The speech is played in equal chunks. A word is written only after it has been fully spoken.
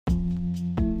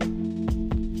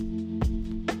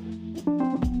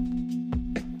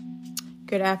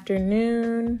Good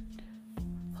afternoon.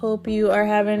 Hope you are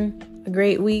having a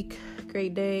great week,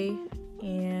 great day.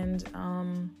 And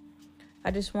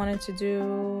I just wanted to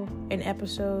do an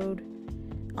episode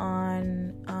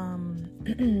on,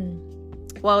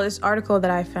 this article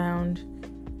that I found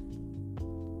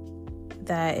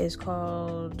that is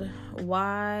called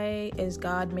Why is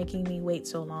God Making Me Wait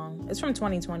So Long? It's from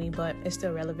 2020, but it's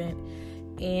still relevant.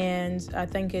 And I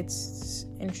think it's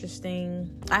interesting.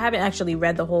 I haven't actually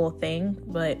read the whole thing,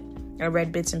 but I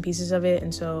read bits and pieces of it.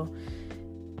 And so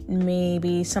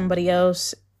maybe somebody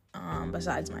else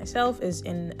besides myself is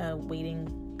in a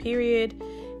waiting period,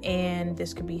 and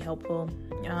this could be helpful.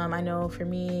 I know for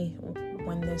me,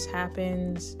 when this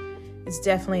happens, it's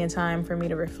definitely a time for me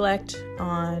to reflect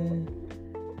on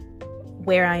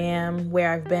where I am,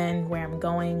 where I've been, where I'm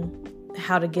going,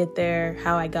 how to get there,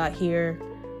 how I got here,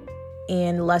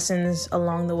 and lessons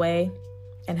along the way,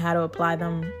 and how to apply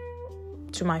them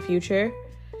to my future,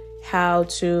 how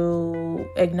to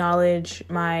acknowledge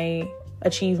my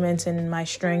achievements and my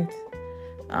strength,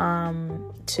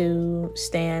 to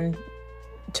stand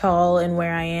tall in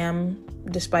where I am,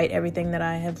 despite everything that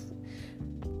I have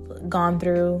gone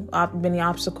through, many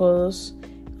obstacles,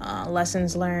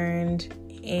 lessons learned,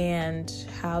 and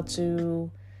how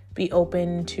to be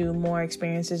open to more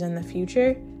experiences in the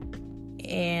future.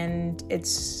 And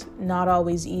it's not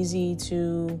always easy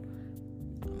to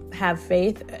have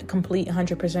faith, complete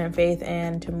 100% faith,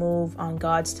 and to move on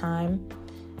God's time,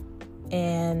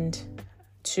 and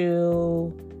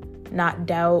to not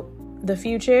doubt the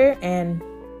future and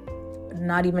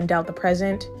not even doubt the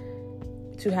present,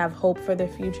 to have hope for the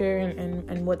future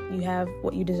and what you have,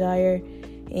 what you desire,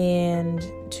 and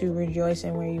to rejoice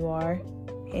in where you are.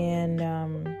 And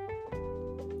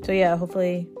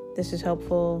hopefully this is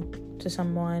helpful to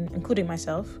someone, including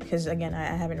myself, because again, I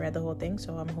haven't read the whole thing,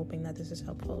 so I'm hoping that this is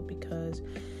helpful, because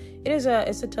it's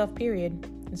a tough period.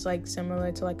 It's like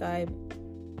similar to I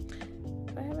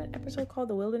have an episode called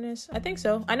The Wilderness. I think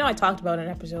so. I know I talked about an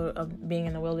episode of being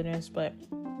in the wilderness, but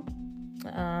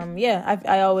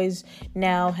I always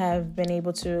now have been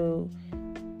able to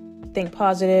think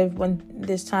positive when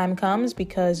this time comes,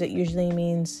 because it usually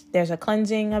means there's a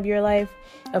cleansing of your life,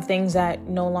 of things that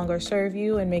no longer serve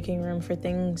you, and making room for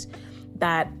things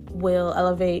that will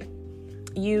elevate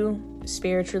you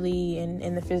spiritually and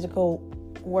in the physical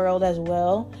world as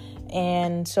well.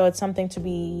 And so it's something to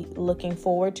be looking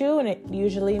forward to. And it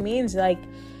usually means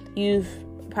you've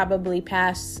probably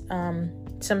passed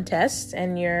some tests,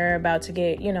 and you're about to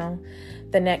get, your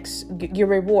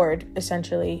reward,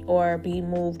 essentially, or be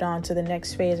moved on to the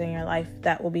next phase in your life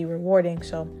that will be rewarding.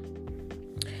 So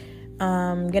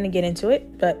I'm going to get into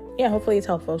it, but hopefully it's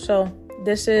helpful. So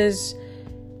this is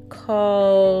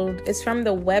it's from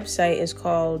the website, is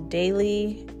called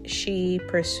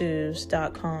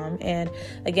dailyshePursues.com. And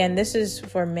again, this is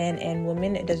for men and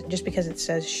women. It does, just because it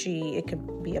says she, it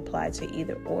could be applied to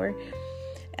either or.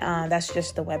 That's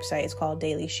just the website. It's called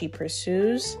Daily She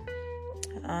Pursues.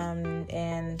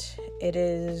 And it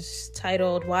is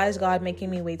titled, Why is God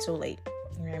Making Me Wait So Late?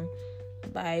 Okay?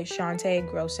 By Shante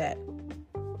Grosset.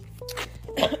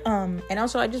 And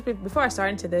also, before I start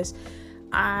into this,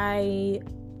 I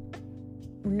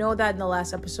know that in the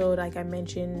last episode, I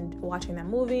mentioned watching that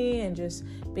movie and just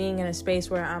being in a space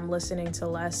where I'm listening to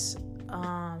less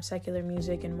secular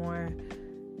music and more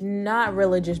not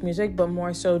religious music, but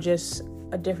more so just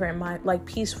a different mind,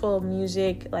 peaceful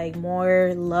music,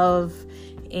 more love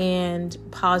and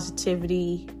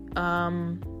positivity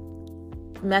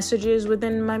messages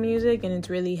within my music. And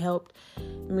it's really helped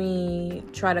me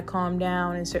try to calm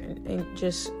down and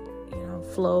just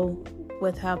flow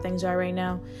with how things are right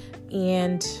now.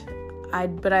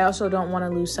 But I also don't want to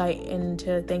lose sight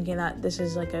into thinking that this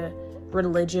is a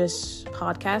religious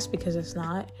podcast, because it's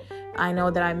not. I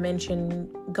know that I mention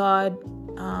God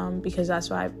because that's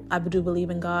why I do believe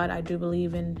in God. I do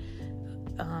believe in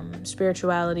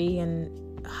spirituality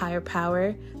and higher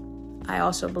power. I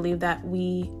also believe that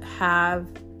we have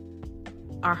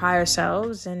our higher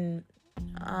selves, and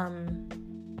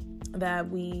that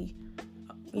we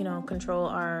control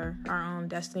our own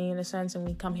destiny in a sense, and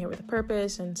we come here with a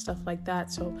purpose and stuff like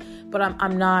that. So, but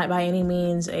I'm not by any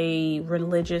means a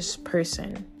religious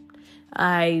person.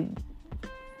 I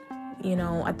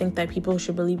think that people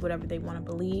should believe whatever they want to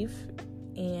believe.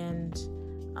 And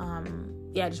I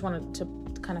just wanted to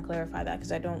kind of clarify that,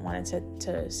 because I don't want it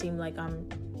to seem like I'm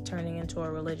turning into a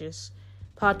religious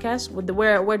podcast,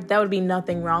 where that would be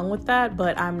nothing wrong with that,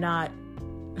 but I'm not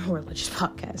a religious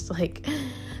podcast,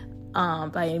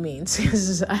 by any means,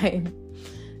 because I'm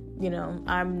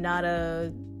not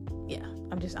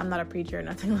I'm not a preacher or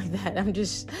nothing like that. I'm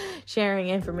just sharing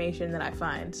information that I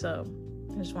find. So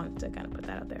I just wanted to kind of put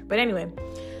that out there. But anyway,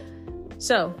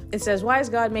 so it says, why is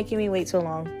God making me wait so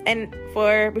long? And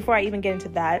before I even get into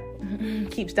that,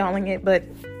 keep stalling it, but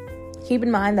keep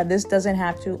in mind that this doesn't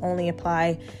have to only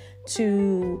apply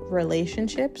to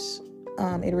relationships.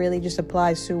 It really just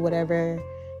applies to whatever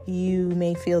you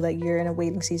may feel that you're in a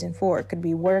waiting season for. It could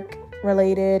be work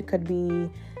related, could be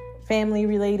family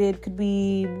related, could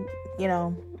be,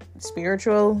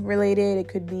 spiritual related. It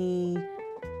could be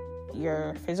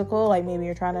your physical, like maybe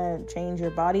you're trying to change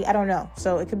your body. I don't know.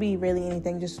 So it could be really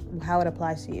anything, just how it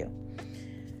applies to you.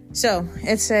 So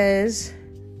it says,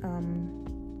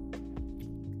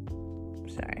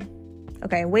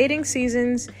 waiting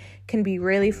seasons can be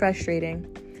really frustrating.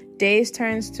 Days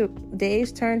turn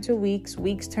to weeks,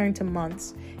 weeks turn to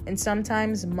months, and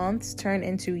sometimes months turn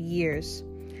into years.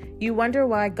 You wonder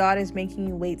why God is making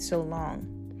you wait so long.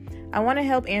 I want to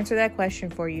help answer that question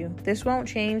for you. This won't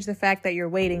change the fact that you're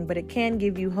waiting, but it can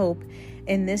give you hope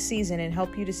in this season and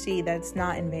help you to see that it's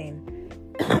not in vain.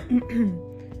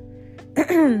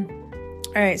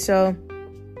 All right, so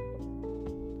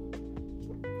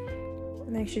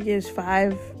next she gives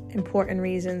 5 important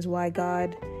reasons why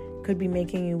God could be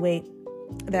making you wait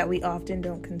that we often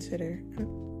don't consider.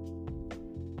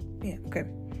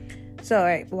 So, all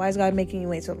right, why is God making you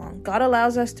wait so long? God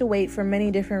allows us to wait for many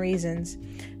different reasons.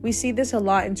 We see this a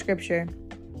lot in Scripture.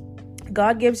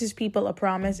 God gives his people a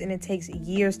promise and it takes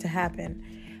years to happen.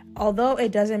 Although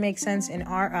it doesn't make sense in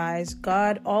our eyes,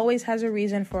 God always has a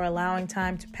reason for allowing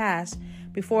time to pass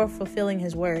before fulfilling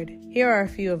his word. Here are a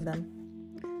few of them.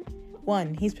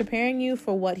 1, he's preparing you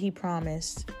for what he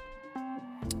promised.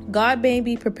 God may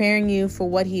be preparing you for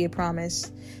what he had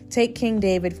promised. Take King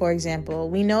David, for example.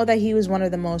 We know that he was one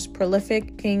of the most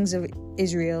prolific kings of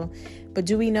Israel, but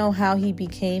do we know how he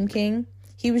became king?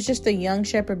 He was just a young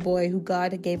shepherd boy who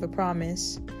God gave a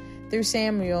promise. Through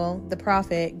Samuel, the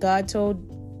prophet, God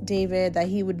told David that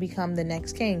he would become the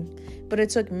next king, but it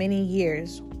took many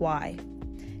years. Why?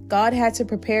 God had to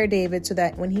prepare David so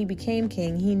that when he became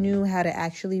king, he knew how to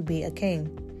actually be a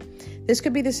king. This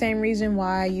could be the same reason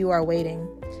why you are waiting.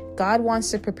 God wants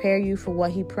to prepare you for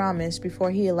what he promised before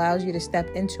he allows you to step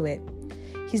into it.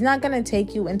 He's not going to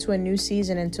take you into a new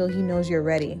season until he knows you're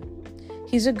ready.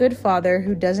 He's a good father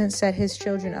who doesn't set his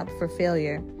children up for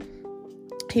failure.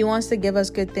 He wants to give us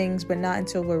good things, but not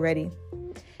until we're ready.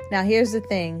 Now, here's the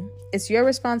thing. It's your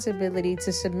responsibility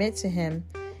to submit to him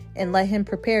and let him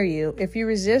prepare you. If you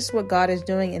resist what God is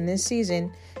doing in this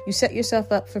season, you set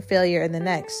yourself up for failure in the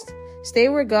next. Stay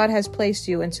where God has placed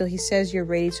you until he says you're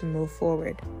ready to move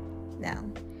forward. Now,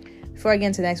 before I get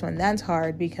into the next one, that's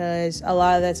hard because a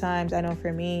lot of the times, I know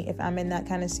for me, if I'm in that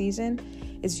kind of season,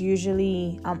 it's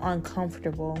usually I'm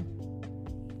uncomfortable.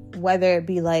 Whether it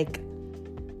be like,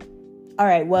 all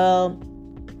right, well,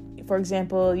 for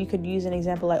example, you could use an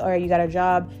example like, all right, you got a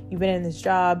job, you've been in this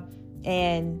job,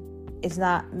 and it's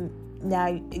not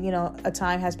now, a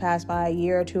time has passed by, a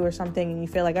year or two or something, and you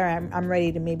feel like, all right, I'm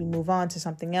ready to maybe move on to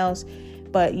something else,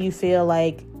 but you feel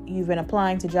like you've been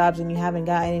applying to jobs and you haven't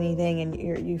gotten anything, and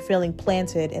you're feeling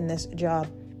planted in this job,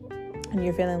 and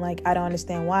you're feeling like, I don't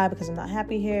understand why, because I'm not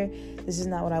happy here, this is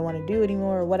not what I want to do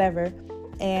anymore, or whatever,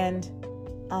 and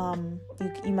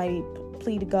you might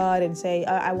plead to God and say,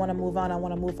 I want to move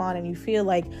on, and you feel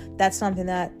like that's something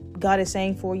that God is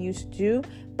saying for you to do,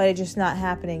 but it's just not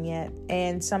happening yet.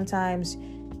 And sometimes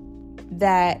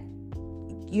that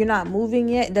you're not moving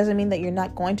yet, it doesn't mean that you're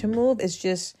not going to move. It's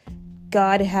just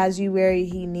God has you where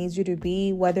he needs you to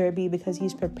be, whether it be because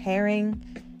he's preparing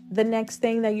the next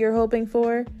thing that you're hoping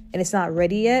for and it's not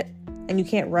ready yet and you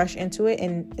can't rush into it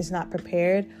and it's not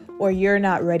prepared, or you're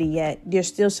not ready yet. There's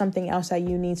still something else that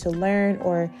you need to learn,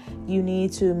 or you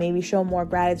need to maybe show more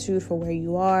gratitude for where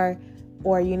you are,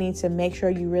 or you need to make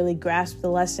sure you really grasp the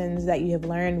lessons that you have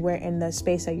learned where in the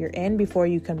space that you're in before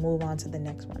you can move on to the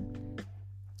next one.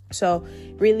 So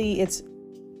really it's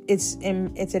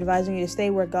advising you to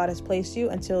stay where God has placed you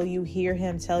until you hear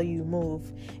him tell you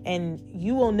move. And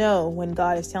you will know when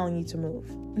God is telling you to move.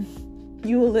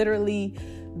 You will literally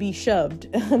be shoved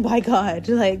by God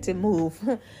to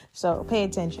move. So pay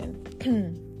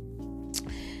attention.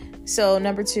 So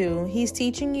number 2, he's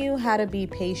teaching you how to be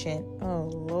patient. Oh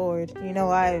Lord,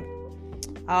 I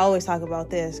always talk about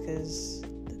this because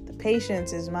the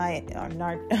patience is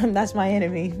that's my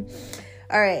enemy.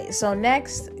 All right, so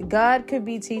next, God could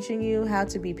be teaching you how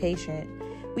to be patient.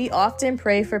 We often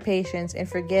pray for patience and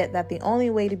forget that the only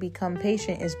way to become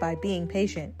patient is by being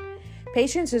patient.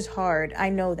 Patience is hard, I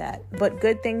know that, but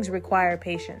good things require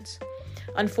patience.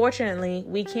 Unfortunately,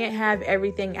 we can't have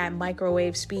everything at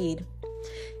microwave speed.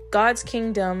 God's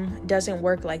kingdom doesn't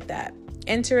work like that.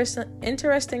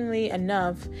 Interestingly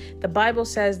enough, the Bible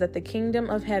says that the kingdom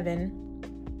of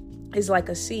heaven is like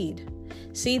a seed.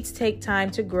 Seeds take time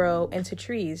to grow into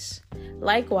trees.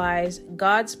 Likewise,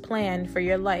 God's plan for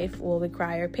your life will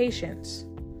require patience.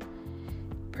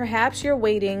 Perhaps you're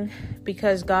waiting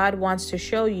because God wants to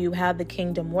show you how the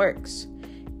kingdom works.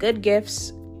 Good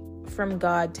gifts from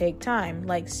God take time.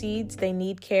 Like seeds, they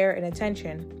need care and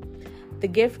attention. The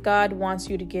gift God wants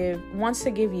to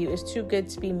give you is too good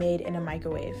to be made in a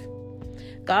microwave.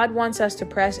 God wants us to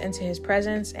press into his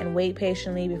presence and wait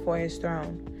patiently before his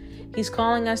throne. He's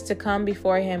calling us to come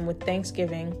before him with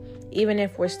thanksgiving, even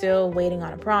if we're still waiting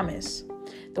on a promise.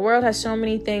 The world has so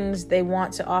many things they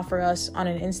want to offer us on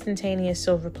an instantaneous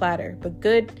silver platter, but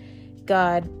good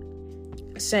God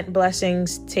sent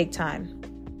blessings take time.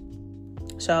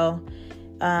 So,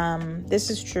 this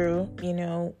is true.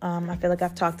 I feel like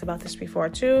I've talked about this before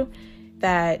too,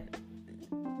 that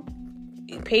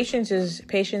patience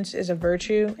is a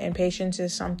virtue, and patience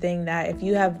is something that if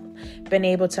you have been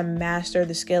able to master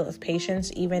the skill of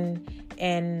patience, even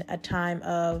in a time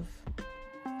of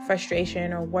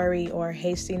frustration or worry or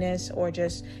hastiness or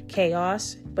just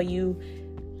chaos, but you're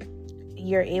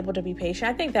able to be patient.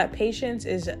 I think that patience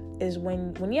is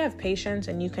when you have patience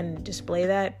and you can display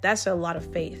that's a lot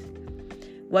of faith.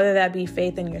 Whether that be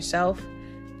faith in yourself,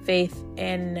 faith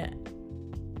in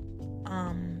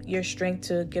your strength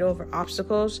to get over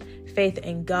obstacles, faith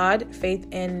in God, faith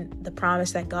in the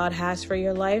promise that God has for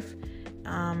your life.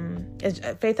 It's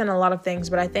faith in a lot of things,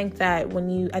 but I think that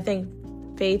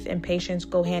faith and patience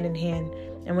go hand in hand.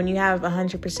 And when you have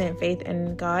 100% faith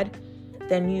in God,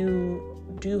 then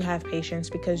you do have patience,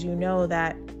 because you know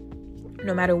that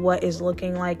no matter what things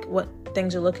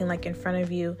are looking like in front of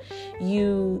you,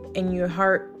 you in your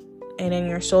heart and in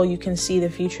your soul, you can see the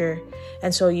future.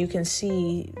 And so you can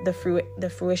see the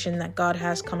fruition that God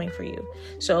has coming for you.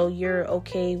 So you're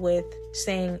okay with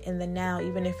staying in the now,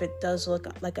 even if it does look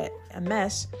like a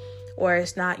mess, or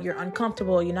you're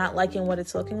uncomfortable, you're not liking what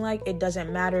it's looking like. It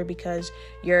doesn't matter, because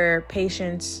you're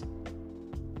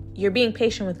being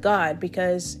patient with God.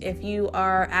 Because if you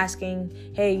are asking,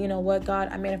 hey, you know what, God,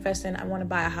 I'm manifesting, I want to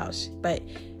buy a house, but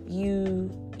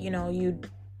you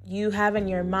have in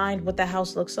your mind what the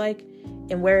house looks like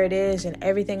and where it is and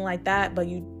everything like that, but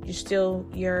you're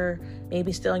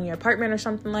maybe still in your apartment or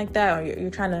something like that, or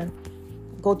you're trying to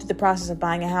go through the process of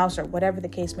buying a house or whatever the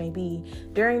case may be.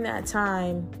 During that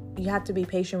time, you have to be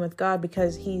patient with God,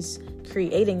 because he's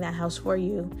creating that house for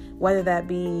you, whether that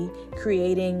be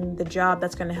creating the job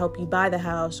that's going to help you buy the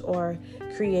house, or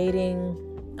creating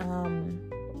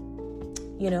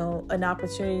an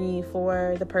opportunity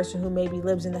for the person who maybe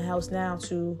lives in the house now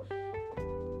to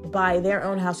buy their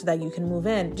own house so that you can move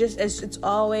in. It's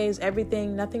always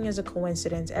everything. Nothing is a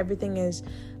coincidence. Everything is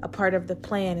a part of the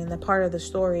plan and the part of the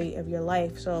story of your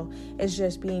life. So it's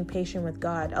just being patient with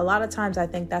God. A lot of times I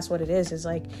think that's what it is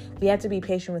like we have to be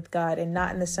patient with God, and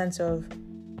not in the sense of,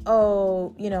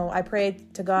 I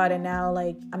prayed to God and now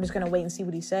I'm just going to wait and see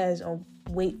what he says, or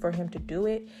wait for him to do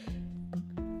it.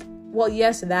 Well,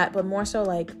 yes, that, but more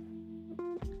so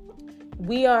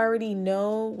we already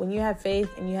know when you have faith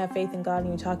and you have faith in God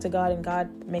and you talk to God and God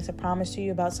makes a promise to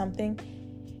you about something,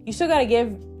 you still got to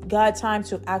give God time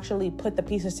to actually put the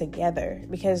pieces together,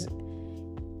 because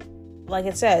like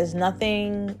it says,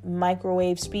 nothing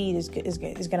microwave speed is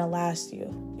going to last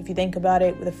you. If you think about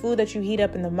it, the food that you heat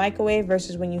up in the microwave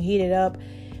versus when you heat it up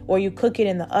or you cook it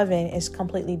in the oven is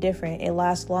completely different. It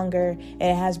lasts longer and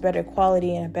it has better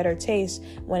quality and a better taste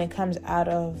when it comes out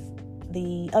of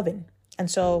the oven. And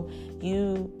so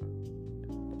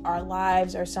our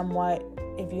lives are somewhat,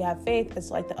 if you have faith,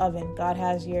 it's like the oven. God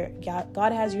has you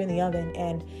in the oven,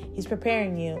 and he's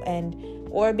preparing you.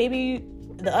 Or maybe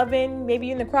the oven, maybe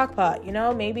in the crock pot,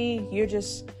 maybe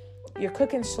you're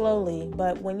cooking slowly,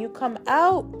 but when you come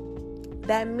out,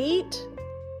 that meat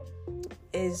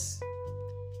is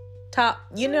top.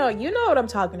 You know what I'm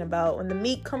talking about. When the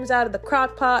meat comes out of the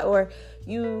crock pot, or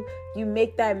you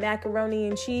make that macaroni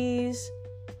and cheese,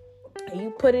 and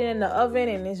you put it in the oven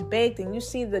and it's baked, and you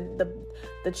see the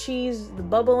cheese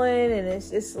bubbling, and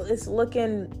it's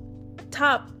looking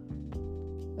top.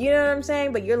 You know what I'm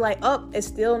saying? But you're like, it's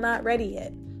still not ready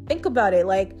yet. Think about it.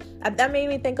 That made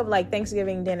me think of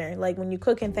Thanksgiving dinner, when you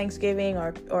cook in Thanksgiving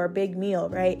or a big meal,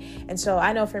 right? And so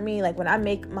I know for me, when I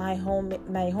make my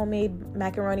homemade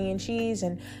macaroni and cheese,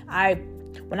 and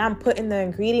when I'm putting the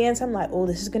ingredients, I'm like, oh,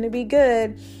 this is gonna be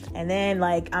good. And then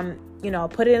I'm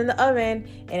put it in the oven,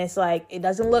 and it's it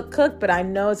doesn't look cooked, but I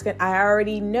know it's good. I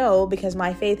already know, because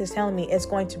my faith is telling me it's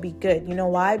going to be good. You know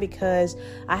why? Because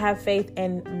I have faith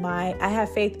in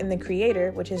the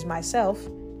Creator, which is myself.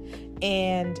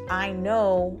 And I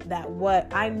know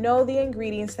the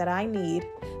ingredients that I need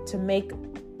to make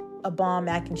a bomb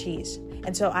mac and cheese.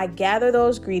 And so I gather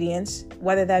those ingredients,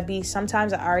 whether that be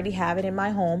sometimes I already have it in my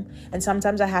home, and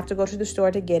sometimes I have to go to the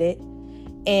store to get it.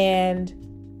 And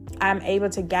I'm able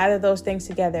to gather those things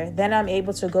together. Then I'm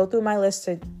able to go through my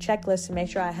checklist to make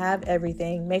sure I have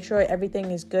everything, make sure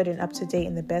everything is good and up to date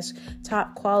and the best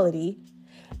top quality.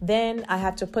 Then I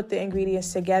have to put the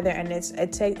ingredients together, and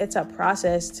it's a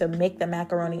process to make the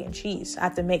macaroni and cheese. I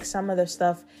have to make some of the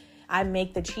stuff. I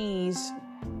make the cheese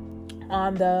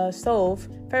on the stove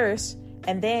first,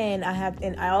 and then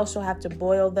I also have to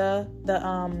boil the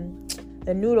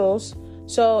noodles.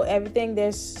 So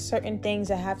there's certain things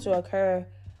that have to occur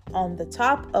on the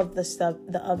top of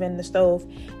the oven, the stove,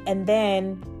 and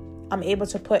then I'm able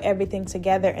to put everything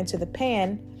together into the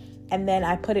pan, and then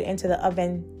I put it into the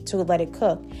oven to let it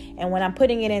cook. And when I'm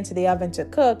putting it into the oven to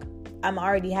cook, I'm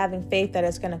already having faith that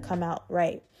it's going to come out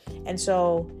right. And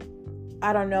so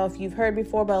I don't know if you've heard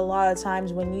before, but a lot of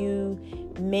times when you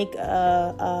make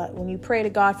when you pray to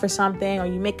God for something, or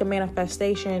you make a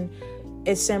manifestation,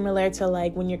 it's similar to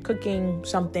like when you're cooking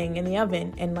something in the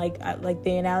oven, and like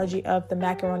the analogy of the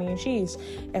macaroni and cheese.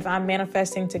 If I'm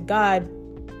manifesting to God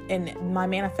and my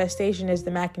manifestation is the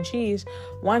mac and cheese,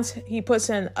 once he puts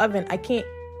it in the oven, I can't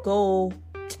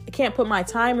put my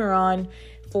timer on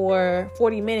for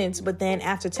 40 minutes, but then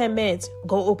after 10 minutes,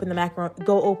 go open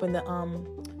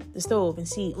the stove and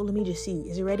see, let me just see,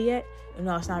 is it ready yet?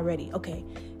 No, it's not ready. Okay.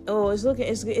 Oh,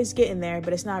 it's getting there,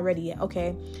 but it's not ready yet.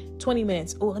 Okay. 20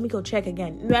 minutes. Oh, let me go check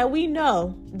again. Now we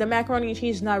know the macaroni and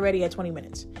cheese is not ready at 20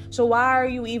 minutes. So why are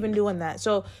you even doing that?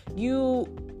 So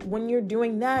when you're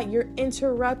doing that, you're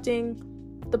interrupting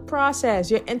the process.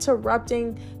 You're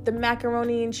interrupting the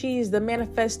macaroni and cheese, the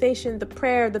manifestation, the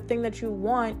prayer, the thing that you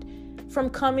want from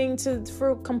coming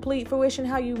for complete fruition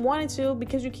how you want it to,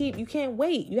 because you can't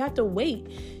wait. You have to wait.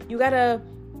 You gotta,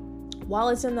 while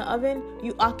it's in the oven,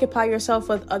 you occupy yourself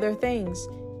with other things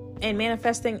and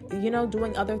manifesting,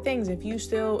 doing other things. If you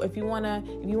want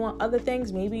other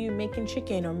things, maybe you're making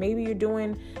chicken, or maybe you're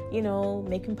doing,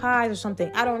 making pies or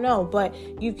something. I don't know, but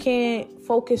you can't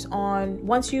focus on,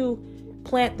 once you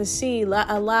plant the seed,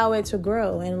 allow it to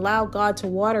grow and allow God to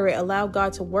water it, allow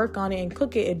God to work on it and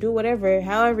cook it and do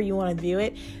however you want to view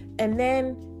it. And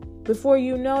then before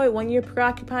you know it, when you're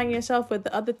preoccupying yourself with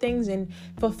the other things and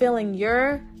fulfilling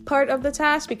your part of the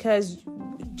task, because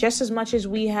just as much as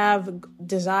we have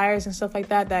desires and stuff like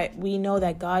that we know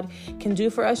that God can do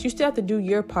for us, you still have to do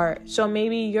your part. So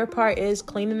maybe your part is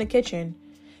cleaning the kitchen,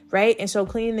 right? And so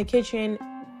cleaning the kitchen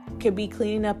could be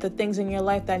cleaning up the things in your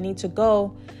life that need to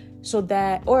go, so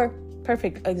that, or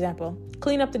perfect example,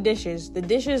 clean up the dishes. The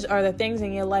dishes are the things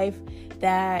in your life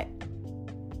that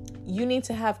you need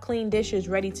to have clean dishes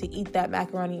ready to eat that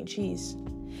macaroni and cheese.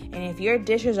 And if your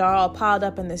dishes are all piled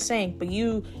up in the sink, but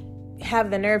you have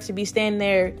the nerve to be standing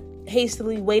there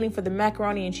hastily waiting for the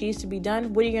macaroni and cheese to be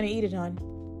done, what are you going to eat it on?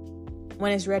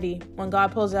 When it's ready, when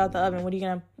God pulls it out the oven, what are you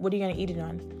going to eat it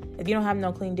on? If you don't have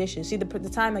no clean dishes. See, the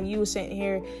time that you were sitting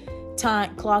here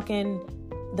clocking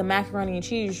the macaroni and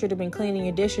cheese, you should have been cleaning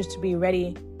your dishes to be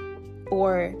ready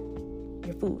for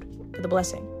your food, for the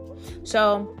blessing.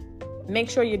 So make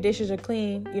sure your dishes are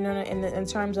clean, in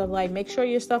terms of like, make sure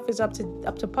your stuff is up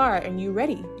to par and you're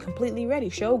ready, completely ready.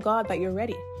 Show God that you're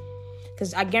ready.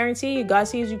 Because I guarantee you, God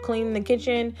sees you cleaning the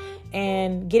kitchen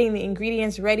and getting the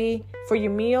ingredients ready for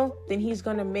your meal, then he's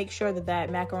going to make sure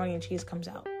that macaroni and cheese comes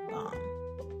out bomb.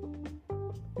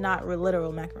 Not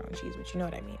literal macaroni and cheese, but you know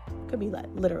what I mean. Could be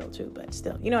literal too, but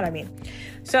still, you know what I mean.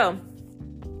 So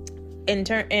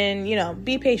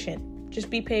be patient. Just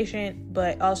be patient,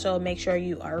 but also make sure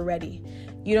you are ready.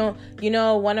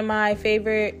 One of my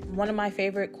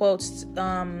favorite quotes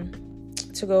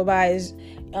to go by is,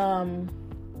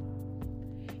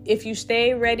 if you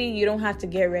stay ready, you don't have to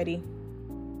get ready.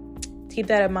 Keep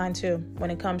that in mind too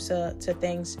when it comes to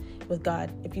things with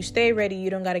God. If you stay ready, you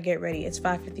don't got to get ready. It's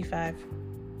 5:55.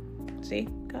 See,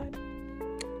 God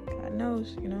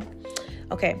knows,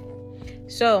 Okay,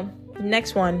 so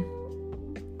next one.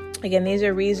 Again, these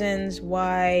are reasons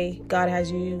why God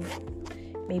has you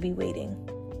maybe waiting,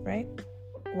 right?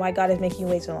 Why God is making you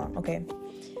wait so long. Okay,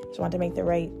 just want to make the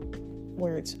right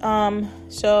words.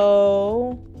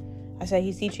 So I said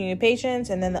he's teaching you patience,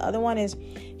 and then the other one is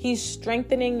he's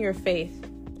strengthening your faith,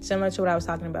 similar to what I was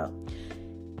talking about.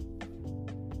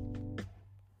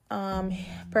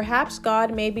 Perhaps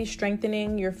God may be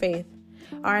strengthening your faith.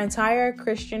 Our entire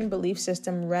Christian belief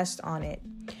system rests on it.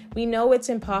 We know it's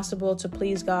impossible to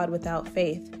please God without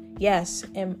faith. Yes,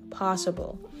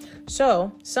 impossible.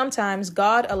 So sometimes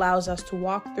God allows us to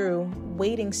walk through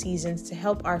waiting seasons to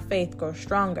help our faith grow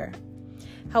stronger.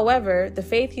 However, the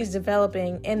faith he's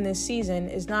developing in this season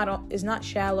is not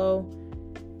shallow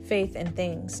faith in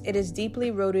things. It is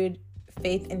deeply rooted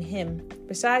faith in him.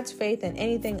 Besides faith in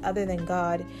anything other than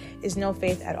God is no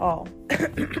faith at all.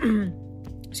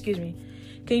 Excuse me.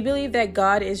 Can you believe that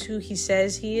God is who he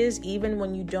says he is, even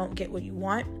when you don't get what you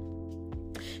want?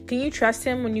 Can you trust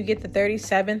him when you get the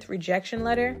 37th rejection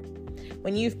letter?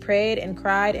 When you've prayed and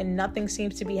cried and nothing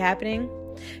seems to be happening?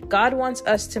 God wants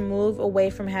us to move away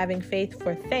from having faith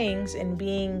for things and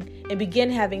begin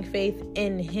having faith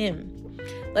in him.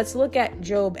 Let's look at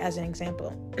Job as an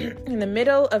example. In the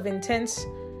middle of intense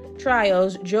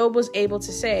trials, Job was able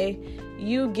to say,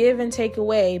 "You give and take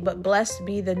away, but blessed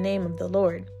be the name of the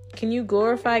Lord." Can you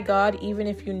glorify God even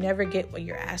if you never get what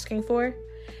you're asking for?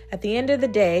 At the end of the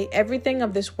day, everything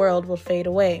of this world will fade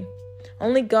away.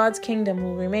 Only God's kingdom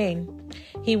will remain.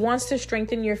 He wants to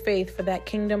strengthen your faith for that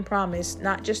kingdom promise,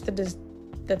 not just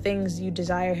the things you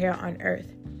desire here on earth.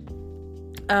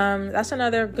 That's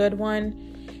another good one.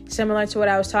 Similar to what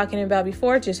I was talking about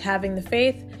before, just having the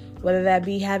faith, whether that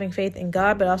be having faith in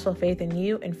God, but also faith in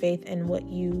you and faith in what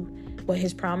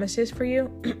his promise is for you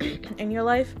in your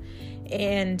life.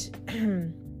 And,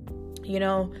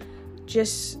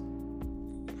 just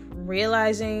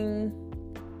realizing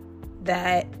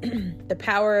that the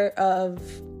power of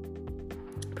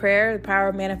prayer, the power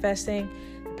of manifesting,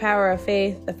 the power of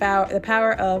faith, the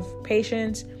power of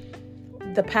patience,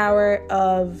 the power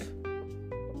of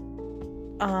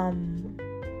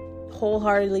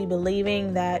wholeheartedly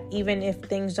believing that even if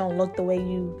things don't look the way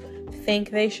you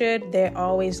think they should, they're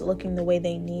always looking the way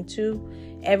they need to.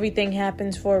 Everything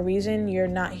happens for a reason. You're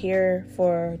not here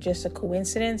for just a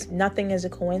coincidence. Nothing is a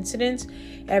coincidence.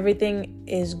 Everything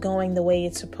is going the way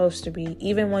it's supposed to be.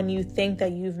 Even when you think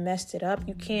that you've messed it up,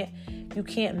 you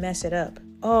can't mess it up.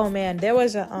 Oh man, there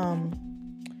was a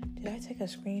did I take a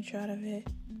screenshot of it?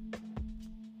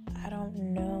 I don't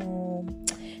know.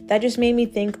 That just made me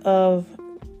think of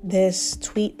this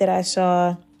tweet that I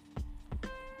saw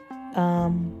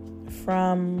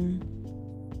from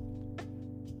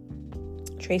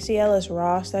Tracee Ellis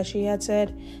Ross that she had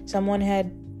said. Someone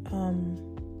had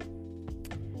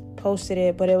posted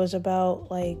it, but it was about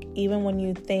even when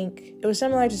you think, it was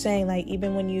similar to saying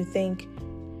even when you think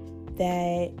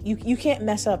that you can't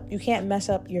mess up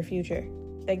your future.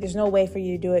 There's no way for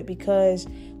you to do it because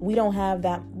we don't have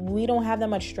that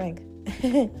much strength.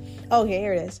 Okay,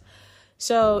 here it is.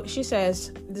 So she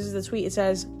says, this is the tweet. It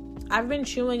says, "I've been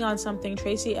chewing on something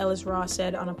Tracee Ellis Ross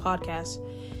said on a podcast.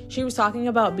 She was talking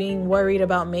about being worried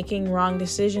about making wrong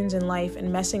decisions in life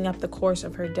and messing up the course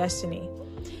of her destiny,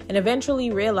 and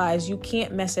eventually realized you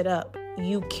can't mess it up.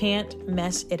 You can't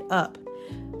mess it up."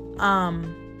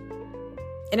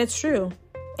 And it's true.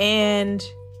 And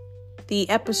the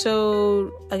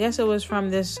episode, I guess it was from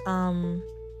this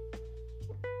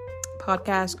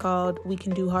podcast called We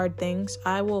Can Do Hard Things.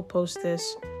 I will post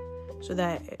this so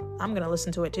that I'm going to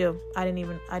listen to it too. I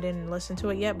didn't listen to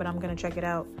it yet, but I'm going to check it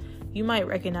out. You might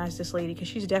recognize this lady because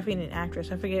she's definitely an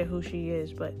actress. I forget who she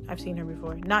is, but I've seen her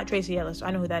before. Not Tracee Ellis.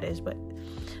 I know who that is, but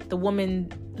the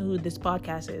woman who this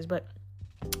podcast is. But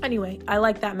anyway, I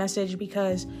like that message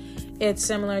because it's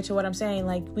similar to what I'm saying.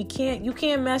 You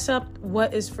can't mess up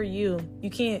what is for you. You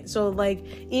can't. So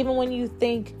even when you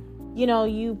think,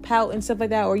 you pout and stuff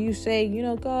like that, or you say,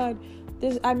 God,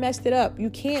 I messed it up. You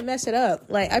can't mess it up.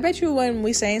 I bet you when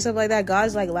we saying stuff like that,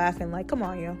 God's laughing, come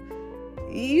on, yo.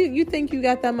 You think you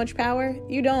got that much power?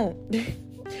 You don't.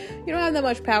 You don't have that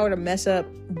much power to mess up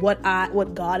what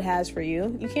God has for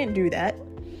you. You can't do that.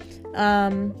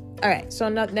 All right. So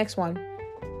next one.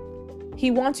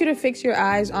 He wants you to fix your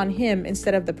eyes on him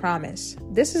instead of the promise.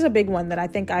 This is a big one that I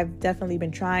think I've definitely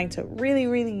been trying to really,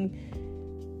 really,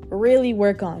 really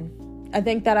work on. I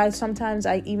think that I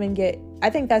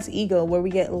think that's ego, where we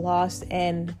get lost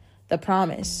in the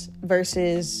promise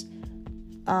versus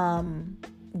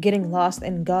getting lost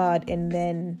in God. And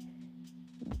then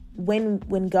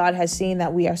when God has seen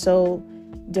that we are so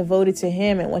devoted to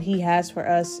him and what he has for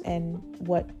us and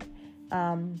what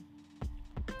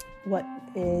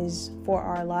is for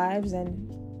our lives and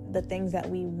the things that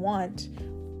we want,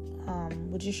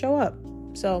 will just show up.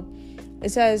 So it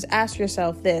says, ask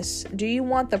yourself this: do you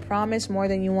want the promise more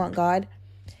than you want God?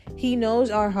 He knows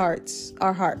our hearts.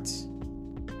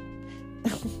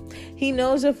 He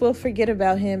knows if we'll forget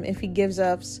about him if he gives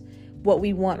us what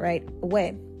we want right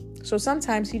away. So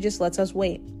sometimes he just lets us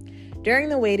wait. During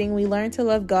the waiting, we learn to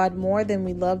love God more than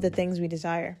we love the things we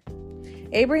desire.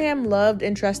 Abraham loved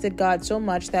and trusted God so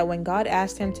much that when God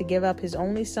asked him to give up his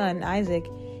only son, Isaac,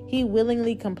 he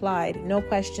willingly complied, no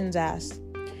questions asked.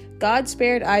 God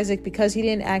spared Isaac because he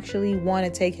didn't actually want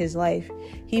to take his life.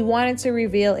 He wanted to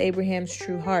reveal Abraham's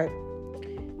true heart.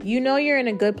 You know you're in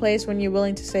a good place when you're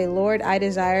willing to say, Lord, I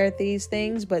desire these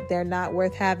things, but they're not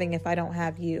worth having if I don't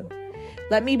have you.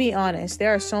 Let me be honest.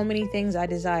 There are so many things I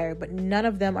desire, but none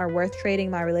of them are worth trading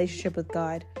my relationship with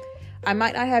God. I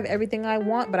might not have everything I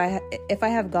want, but if I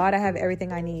have God, I have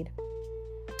everything I need.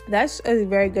 That's a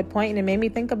very good point, and it made me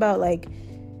think about like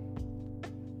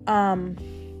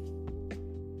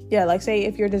say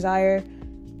if your desire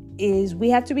is, we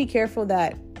have to be careful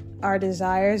that our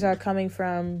desires are coming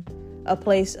from a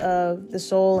place of the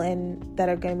soul and that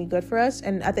are going to be good for us.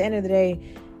 And at the end of the day,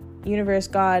 universe,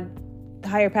 God,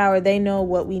 higher power, they know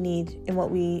what we need and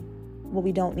what we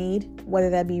don't need, whether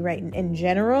that be right in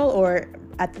general or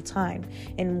at the time.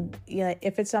 And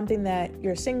if it's something that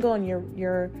you're single and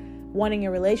you're wanting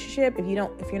a relationship, if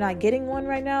you're not getting one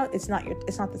right now, it's not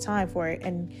the time for it.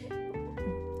 And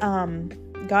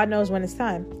God knows when it's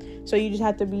time. So you just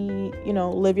have to be,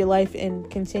 live your life and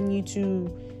continue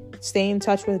to stay in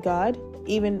touch with God,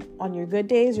 even on your good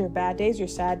days, your bad days, your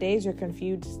sad days, your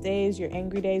confused days, your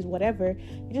angry days, whatever.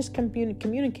 You just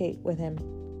communicate with him.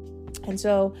 And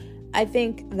so I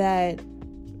think that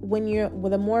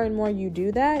the more and more you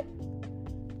do that,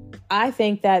 I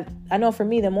know for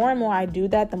me, the more and more I do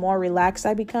that, the more relaxed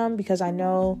I become, because I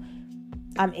know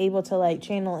I'm able to like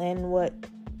channel in what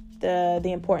the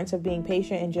importance of being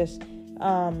patient and just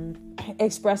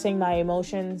expressing my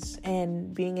emotions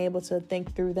and being able to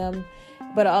think through them.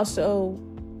 But also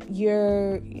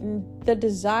the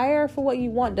desire for what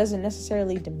you want doesn't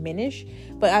necessarily diminish,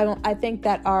 but I think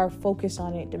that our focus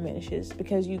on it diminishes,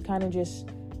 because you kind of just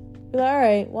be like, all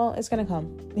right, well, it's gonna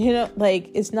come, like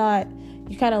it's not,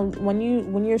 you kind of,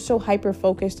 when you're so hyper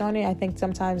focused on it, I think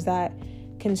sometimes that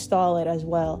can stall it as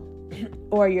well.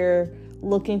 Or you're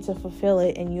looking to fulfill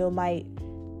it and you might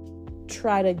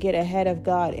try to get ahead of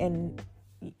God and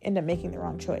end up making the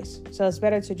wrong choice. So it's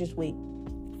better to just wait.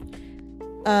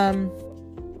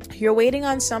 You're waiting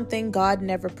on something God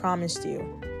never promised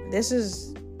you. This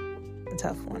is a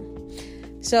tough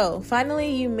one. So finally,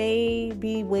 you may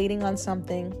be waiting on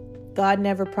something God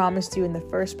never promised you in the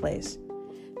first place.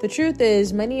 The truth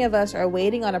is, many of us are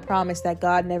waiting on a promise that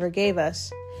God never gave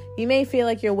us. You may feel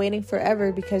like you're waiting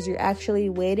forever because you're actually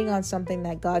waiting on something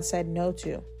that God said no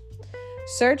to.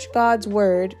 Search God's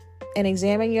word and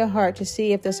examine your heart to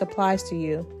see if this applies to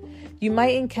you. You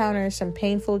might encounter some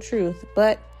painful truth,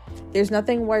 but there's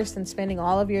nothing worse than spending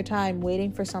all of your time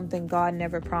waiting for something God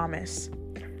never promised.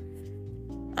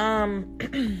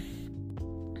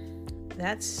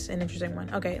 That's an interesting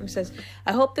one. Okay, it says,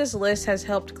 I hope this list has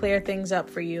helped clear things up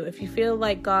for you. If you feel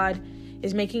like God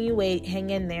is making you wait,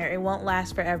 hang in there. It won't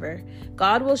last forever.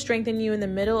 God will strengthen you in the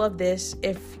middle of this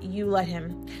if you let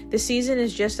him. The season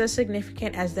is just as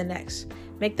significant as the next.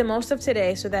 Make the most of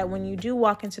today so that when you do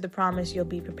walk into the promise, you'll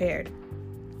be prepared.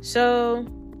 So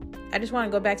I just want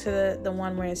to go back to the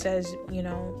one where it says,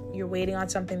 you're waiting on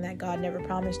something that God never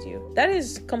promised you.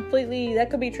 That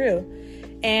could be true.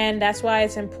 And that's why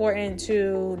it's important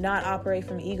to not operate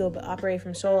from ego, but operate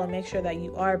from soul, and make sure that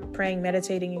you are praying,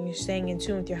 meditating, and you're staying in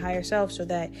tune with your higher self so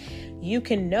that you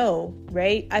can know,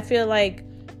 right? I feel like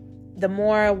the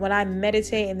more when I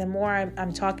meditate and the more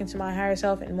I'm talking to my higher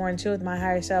self and more in tune with my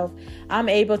higher self, I'm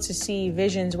able to see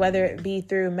visions, whether it be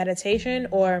through meditation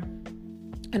or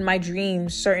in my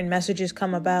dreams, certain messages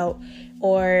come about,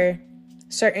 or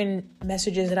certain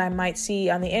messages that I might see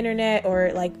on the internet,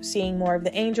 or like seeing more of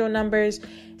the angel numbers,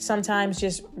 sometimes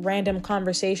just random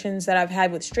conversations that I've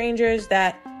had with strangers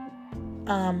that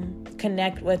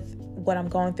connect with what I'm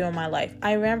going through in my life.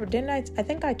 I remember, I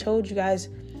think I told you guys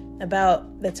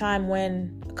about the time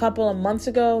when a couple of months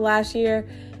ago last year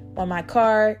on I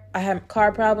had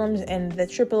car problems, and the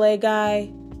AAA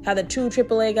guy, how the two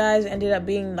AAA guys ended up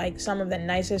being like some of the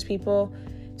nicest people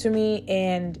to me.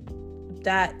 And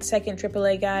that second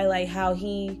AAA guy, like how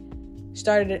he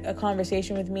started a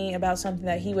conversation with me about something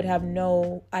that he would have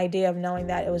no idea of knowing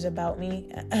that it was about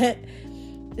me.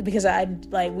 Because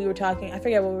we were talking, I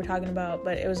forget what we were talking about,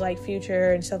 but it was like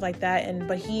future and stuff like that.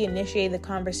 But he initiated the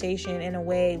conversation in a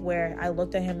way where I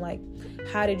looked at him like,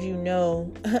 how did you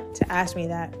know to ask me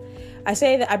that?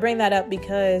 I bring that up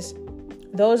because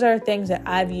those are things that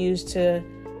I've used to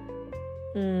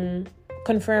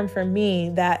confirm for me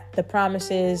that the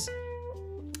promises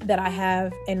that I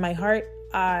have in my heart,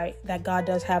 that God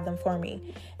does have them for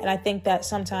me. And I think that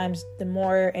sometimes the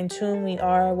more in tune we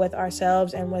are with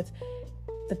ourselves and with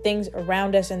the things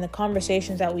around us and the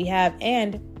conversations that we have,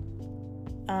 and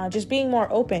just being more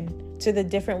open to the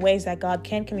different ways that God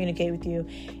can communicate with you.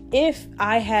 If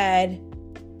I had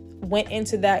went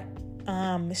into that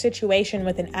situation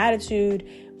with an attitude,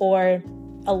 or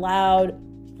allowed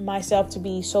myself to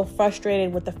be so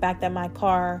frustrated with the fact that my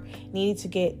car needed to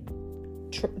get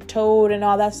towed and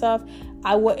all that stuff,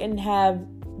 I wouldn't have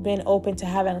been open to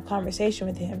having a conversation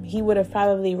with him. He would have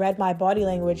probably read my body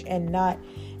language and not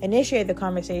initiate the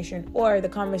conversation, or the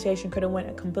conversation could have went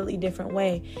a completely different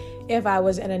way if I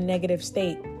was in a negative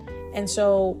state. And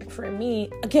so for me,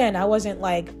 again, I wasn't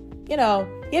like,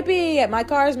 yippee, my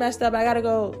car's messed up, I gotta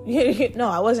go. No,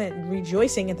 I wasn't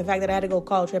rejoicing at the fact that I had to go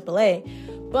call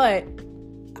AAA, but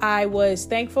I was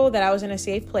thankful that I was in a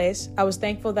safe place. I was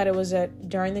thankful that it was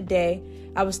during the day.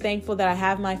 I was thankful that I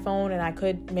have my phone and I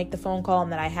could make the phone call,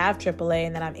 and that I have AAA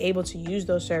and that I'm able to use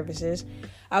those services.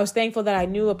 I was thankful that I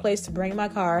knew a place to bring my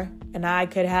car and I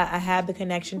had the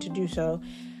connection to do so.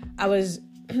 I was,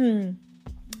 and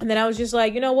then I was just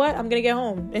like, you know what? I'm going to get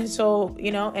home. And so,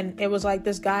 and it was like,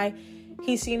 this guy,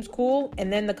 he seems cool.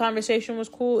 And then the conversation was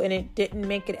cool and it didn't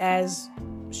make it as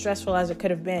stressful as it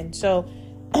could have been. So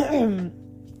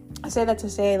I say that to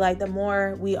say, like, the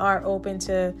more we are open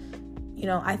to,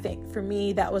 I think for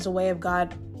me, that was a way of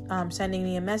God sending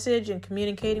me a message and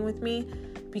communicating with me,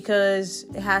 because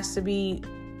it has to be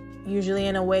usually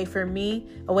in a way, for me,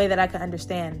 a way that I can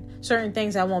understand. Certain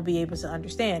things I won't be able to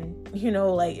understand,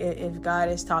 like if God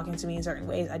is talking to me in certain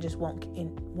ways, I just won't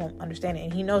understand it.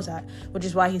 And he knows that, which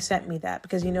is why he sent me that,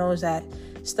 because he knows that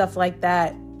stuff like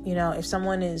that, if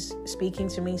someone is speaking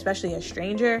to me, especially a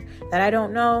stranger that I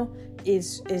don't know,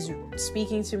 is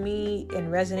speaking to me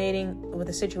and resonating with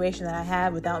a situation that I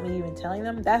have without me even telling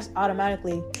them, that's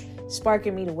automatically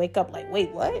sparking me to wake up like,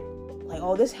 wait, what? Like,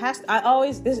 oh, I'm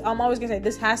always gonna say,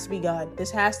 this has to be God.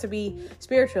 This has to be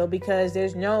spiritual, because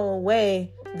there's no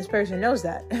way this person knows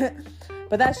that.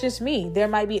 But that's just me. There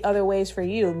might be other ways for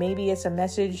you. Maybe it's a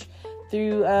message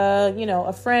through,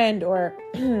 a friend, or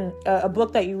a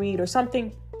book that you read, or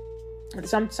something,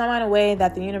 some kind of way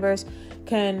that the universe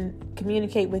can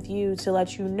communicate with you to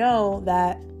let you know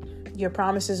that your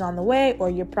promise is on the way, or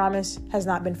your promise has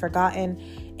not been forgotten,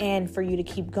 and for you to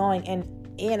keep going. And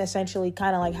essentially,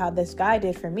 kind of like how this guy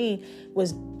did for me,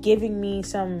 was giving me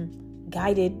some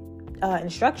guided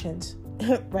instructions,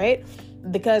 right?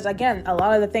 Because again, a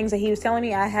lot of the things that he was telling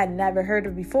me, I had never heard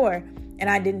of before, and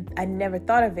I never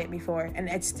thought of it before, and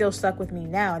it still stuck with me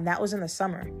now. And that was in the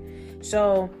summer.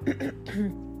 So,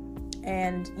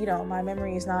 and my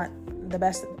memory is not the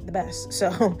best.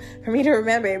 So for me to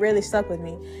remember, it really stuck with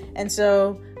me. And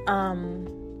so,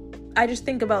 I just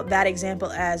think about that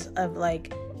example of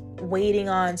like waiting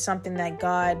on something that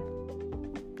God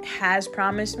has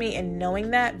promised me, and knowing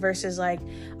that, versus like,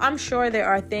 I'm sure there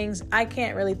are things I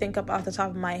can't really think up off the top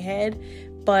of my head,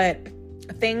 but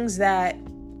things that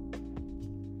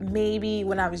maybe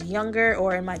when I was younger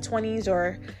or in my 20s,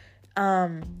 or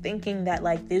thinking that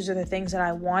like these are the things that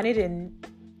I wanted and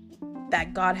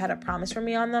that God had a promise for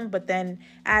me on them. But then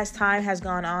as time has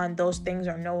gone on, those things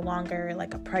are no longer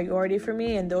like a priority for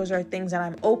me. And those are things that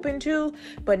I'm open to,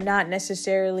 but not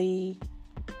necessarily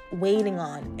waiting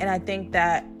on. And I think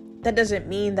that doesn't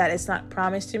mean that it's not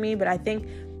promised to me, but I think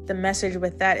the message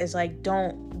with that is like,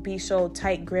 don't be so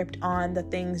tight gripped on the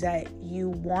things that you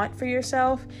want for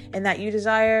yourself and that you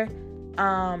desire.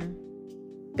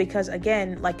 Because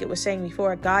again, like it was saying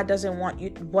before, God doesn't want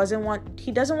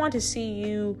to see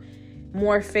you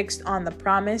more fixed on the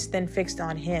promise than fixed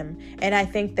on him. And I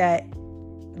think that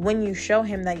when you show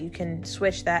him that you can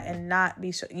switch that and not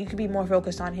be so, you can be more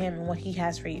focused on him and what he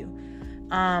has for you.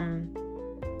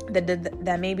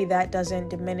 That maybe that doesn't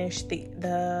diminish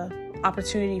the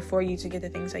opportunity for you to get the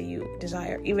things that you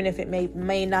desire, even if it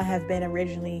may not have been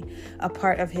originally a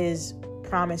part of his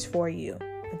promise for you,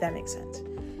 if that makes sense.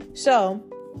 So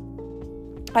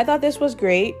I thought this was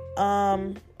great.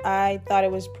 I thought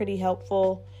it was pretty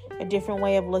helpful, a different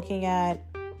way of looking at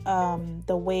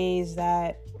the ways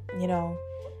that,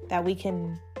 that we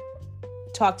can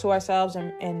talk to ourselves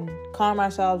and calm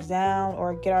ourselves down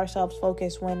or get ourselves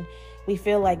focused when we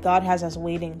feel like God has us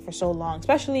waiting for so long,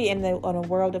 especially in a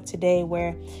world of today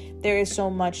where there is so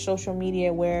much social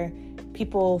media, where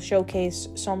people showcase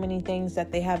so many things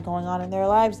that they have going on in their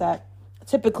lives that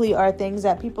typically are things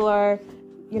that people are,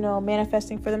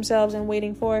 manifesting for themselves and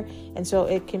waiting for. And so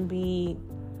it can be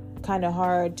kind of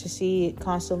hard to see it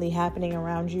constantly happening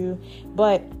around you.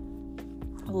 But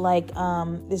like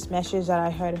this message that I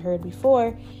had heard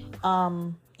before,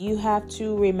 you have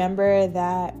to remember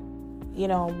that,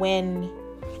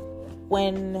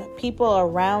 when people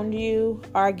around you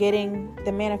are getting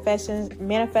the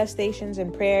manifestations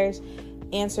and prayers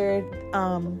answered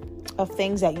of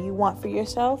things that you want for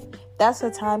yourself, that's the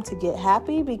time to get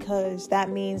happy, because that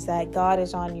means that God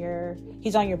is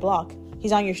he's on your block,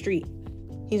 he's on your street,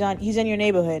 he's in your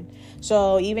neighborhood.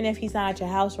 So even if he's not at your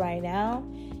house right now,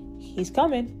 he's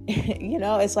coming.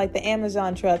 It's like the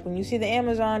Amazon truck. When you see the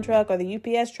Amazon truck or the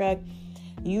UPS truck,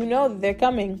 you know that they're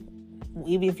coming.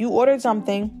 If you ordered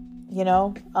something,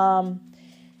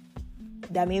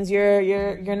 that means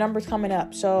your number's coming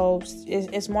up. So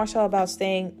it's more so about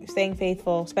staying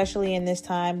faithful, especially in this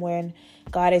time when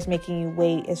God is making you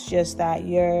wait. It's just that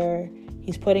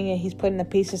he's putting the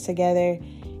pieces together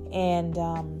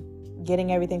and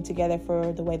getting everything together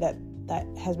for the way that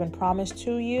has been promised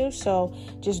to you. So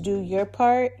just do your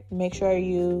part. Make sure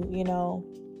you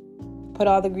put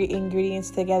all the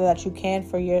ingredients together that you can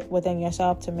within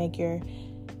yourself to make your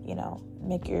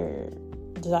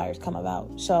desires come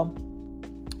about. So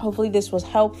hopefully this was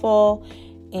helpful,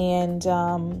 and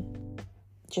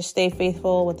just stay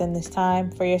faithful within this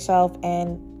time for yourself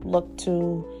and look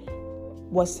to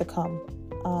what's to come.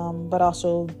 But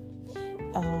also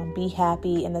be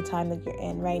happy in the time that you're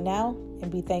in right now,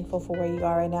 and be thankful for where you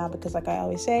are right now, because like I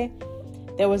always say,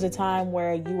 there was a time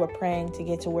where you were praying to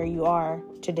get to where you are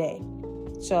today.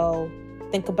 So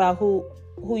think about who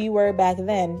you were back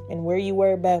then and where you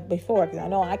were back before, because I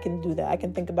know I can do that. I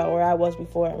can think about where I was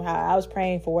before and how I was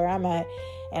praying for where I'm at,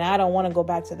 and I don't want to go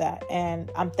back to that. And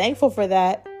I'm thankful for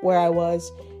that, where I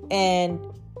was. And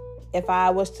if I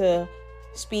was to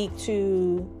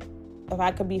if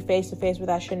I could be face to face with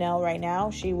that Chanel right now,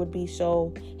 she would be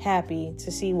so happy to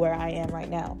see where I am right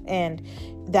now. And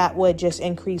that would just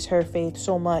increase her faith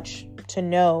so much to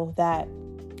know that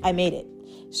I made it.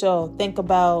 So think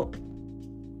about,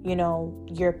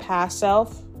 your past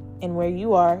self and where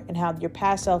you are, and how your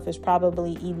past self is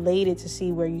probably elated to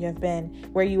see where you have been,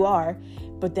 where you are.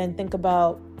 But then think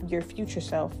about your future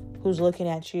self, who's looking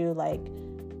at you like,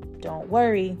 don't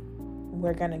worry,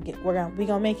 we're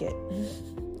gonna make it.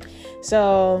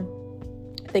 So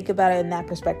think about it in that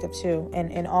perspective too,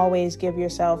 and always give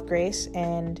yourself grace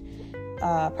and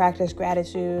practice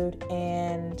gratitude,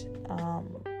 and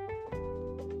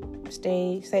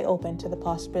stay open to the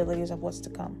possibilities of what's to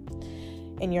come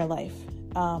in your life.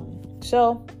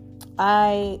 So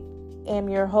I am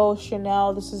your host,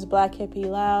 Chanel. This is Black Hippie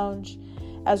Lounge.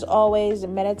 As always,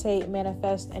 meditate,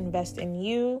 manifest, invest in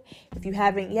you. If you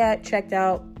haven't yet, check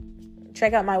out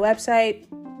my website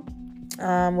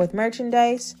with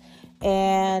merchandise.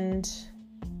 And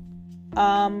the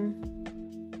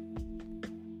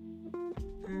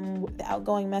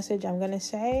outgoing message I'm going to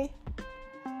say,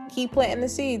 keep planting the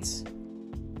seeds.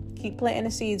 Keep planting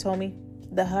the seeds, homie.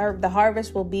 The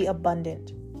harvest will be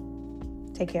abundant.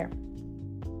 Take care.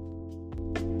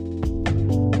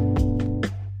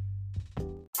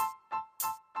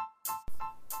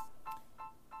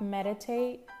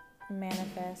 Meditate,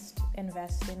 manifest,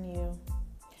 invest in you.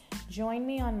 Join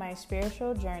me on my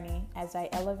spiritual journey as I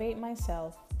elevate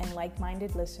myself and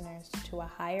like-minded listeners to a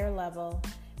higher level,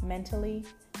 mentally,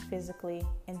 physically,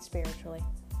 and spiritually.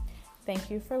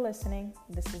 Thank you for listening.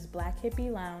 This is Black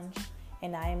Hippie Lounge,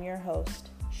 and I am your host,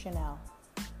 Chanel.